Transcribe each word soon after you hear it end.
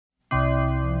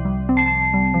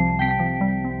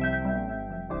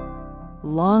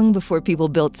Long before people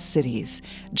built cities,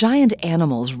 giant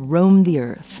animals roamed the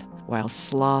earth. While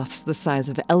sloths the size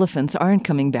of elephants aren't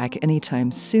coming back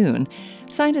anytime soon,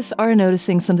 scientists are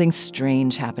noticing something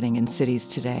strange happening in cities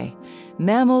today.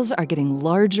 Mammals are getting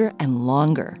larger and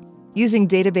longer. Using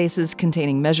databases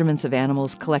containing measurements of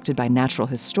animals collected by natural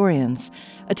historians,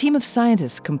 a team of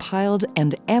scientists compiled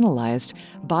and analyzed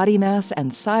body mass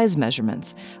and size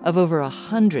measurements of over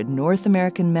 100 North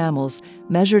American mammals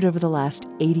measured over the last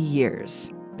 80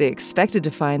 years. They expected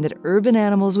to find that urban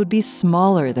animals would be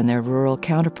smaller than their rural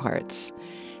counterparts.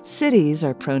 Cities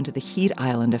are prone to the heat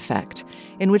island effect,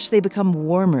 in which they become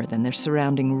warmer than their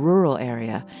surrounding rural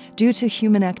area due to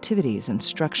human activities and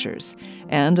structures.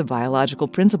 And a biological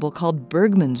principle called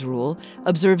Bergmann's rule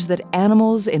observes that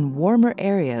animals in warmer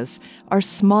areas are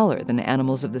smaller than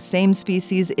animals of the same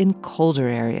species in colder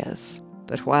areas.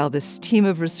 But while this team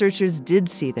of researchers did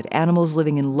see that animals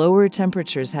living in lower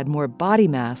temperatures had more body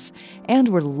mass and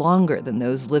were longer than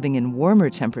those living in warmer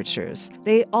temperatures,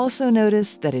 they also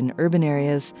noticed that in urban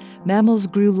areas, mammals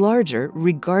grew larger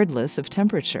regardless of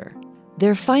temperature.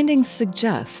 Their findings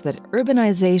suggest that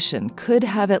urbanization could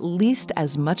have at least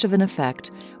as much of an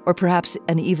effect, or perhaps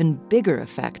an even bigger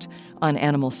effect, on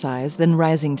animal size than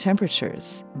rising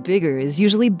temperatures. Bigger is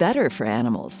usually better for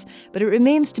animals, but it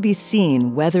remains to be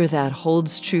seen whether that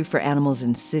holds true for animals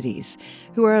in cities,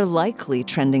 who are likely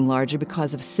trending larger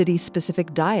because of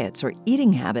city-specific diets or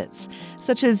eating habits,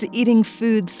 such as eating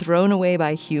food thrown away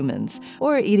by humans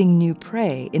or eating new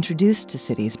prey introduced to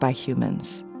cities by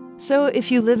humans. So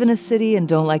if you live in a city and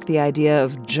don't like the idea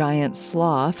of giant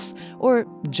sloths, or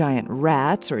giant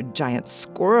rats, or giant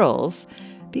squirrels,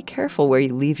 be careful where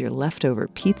you leave your leftover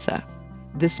pizza.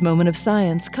 This Moment of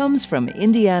Science comes from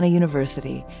Indiana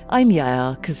University. I'm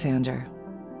Yael Ksander.